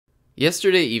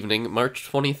Yesterday evening, March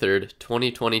 23rd,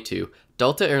 2022,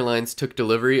 Delta Airlines took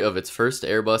delivery of its first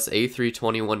Airbus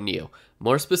A321Neo,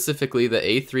 more specifically the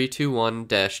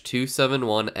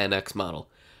A321-271NX model.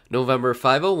 November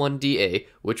 501DA,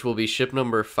 which will be ship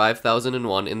number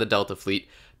 5001 in the Delta fleet,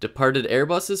 departed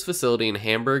Airbus's facility in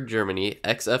Hamburg, Germany,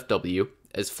 XFW,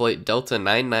 as flight Delta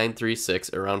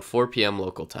 9936 around 4 p.m.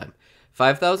 local time.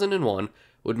 5001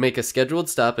 would make a scheduled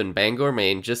stop in Bangor,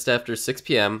 Maine just after 6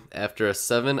 p.m. after a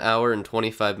 7-hour and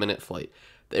 25-minute flight.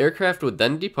 The aircraft would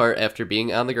then depart after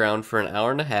being on the ground for an hour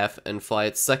and a half and fly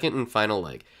its second and final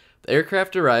leg. The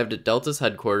aircraft arrived at Delta's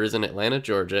headquarters in Atlanta,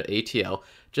 Georgia, ATL,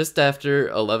 just after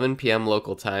 11 p.m.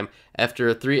 local time after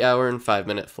a 3-hour and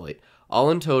 5-minute flight.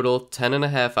 All in total,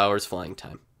 10.5 hours flying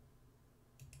time.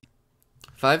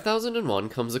 5001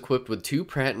 comes equipped with two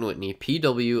Pratt and Whitney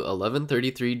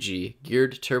PW1133G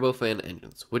geared turbofan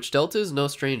engines, which Delta is no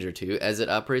stranger to as it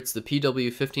operates the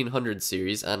PW1500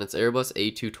 series on its Airbus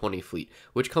A220 fleet,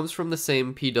 which comes from the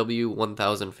same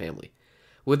PW1000 family.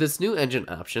 With its new engine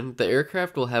option, the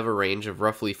aircraft will have a range of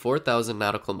roughly 4,000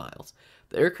 nautical miles.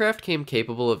 The aircraft came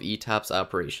capable of ETOPS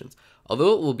operations.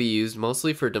 Although it will be used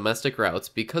mostly for domestic routes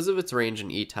because of its range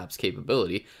and ETOPS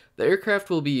capability, the aircraft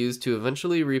will be used to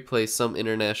eventually replace some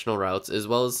international routes as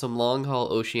well as some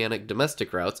long-haul oceanic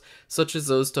domestic routes such as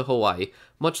those to Hawaii,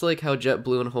 much like how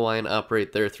JetBlue and Hawaiian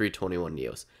operate their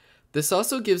A321Neos. This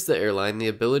also gives the airline the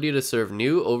ability to serve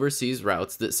new overseas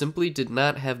routes that simply did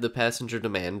not have the passenger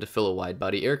demand to fill a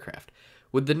wide-body aircraft.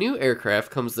 With the new aircraft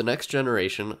comes the next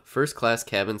generation, first-class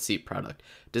cabin seat product,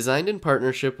 designed in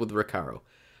partnership with Recaro.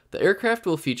 The aircraft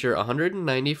will feature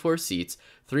 194 seats,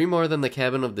 3 more than the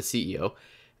cabin of the CEO,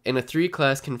 in a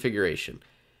 3-class configuration.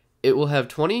 It will have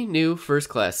 20 new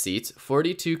first-class seats,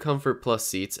 42 Comfort Plus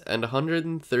seats, and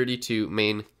 132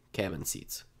 main cabin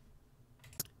seats.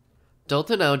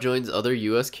 Delta now joins other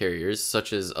U.S. carriers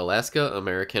such as Alaska,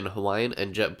 American, Hawaiian,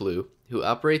 and JetBlue, who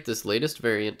operate this latest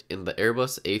variant in the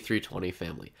Airbus A320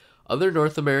 family. Other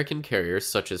North American carriers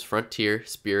such as Frontier,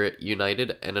 Spirit,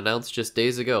 United, and announced just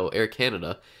days ago Air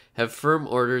Canada, have firm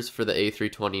orders for the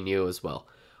A320neo as well.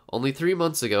 Only 3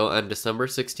 months ago, on December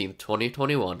 16,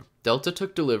 2021, Delta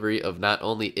took delivery of not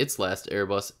only its last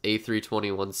Airbus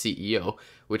A321ceo,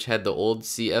 which had the old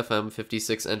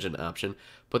CFM56 engine option,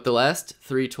 but the last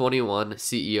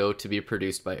 321ceo to be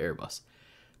produced by Airbus.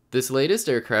 This latest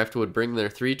aircraft would bring their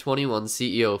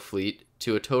 321ceo fleet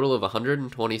to a total of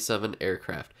 127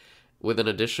 aircraft, with an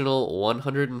additional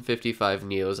 155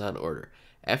 Neos on order.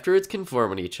 After its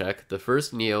conformity check, the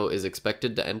first Neo is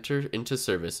expected to enter into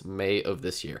service May of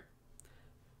this year.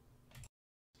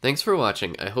 Thanks for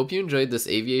watching. I hope you enjoyed this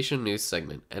aviation news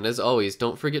segment, and as always,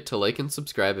 don't forget to like and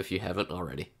subscribe if you haven't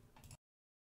already.